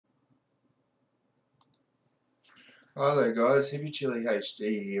Hi there guys, Hippie Chili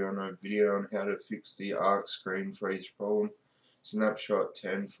HD here on a video on how to fix the arc screen freeze problem. Snapshot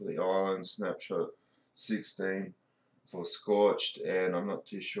 10 for the island, snapshot 16 for scorched, and I'm not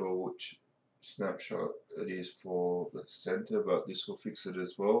too sure which snapshot it is for the center, but this will fix it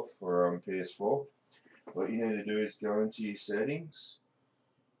as well for ps4. What you need to do is go into your settings,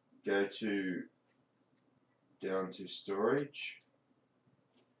 go down to storage,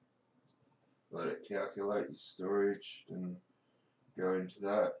 let it calculate your storage, and go into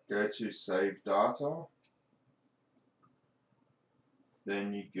that, go to save data,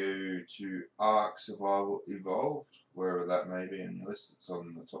 then you go to Arc Survival Evolved, wherever that may be in your list. It's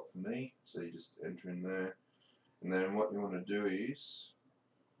on the top for me, so you just enter in there, and then what you want to do is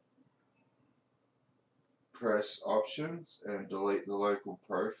press options and delete the local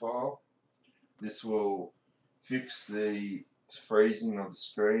profile. This will fix the freezing of the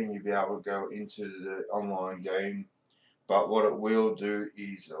screen. You'll be able to go into the online game, but what it will do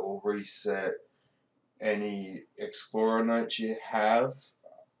is it will reset any Explorer notes you have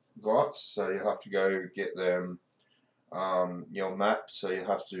got, so you have to go get them your map, so you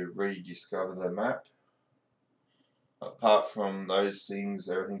have to rediscover the map. Apart from those things,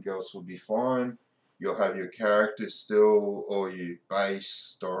 everything else will be fine. You'll have your character still, or your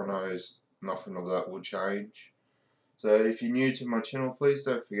base, Dorinos, nothing of that will change. So if you're new to my channel, please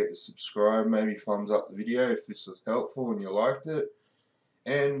don't forget to subscribe, maybe thumbs up the video if this was helpful and you liked it.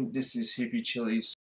 And this is Hippie Chili's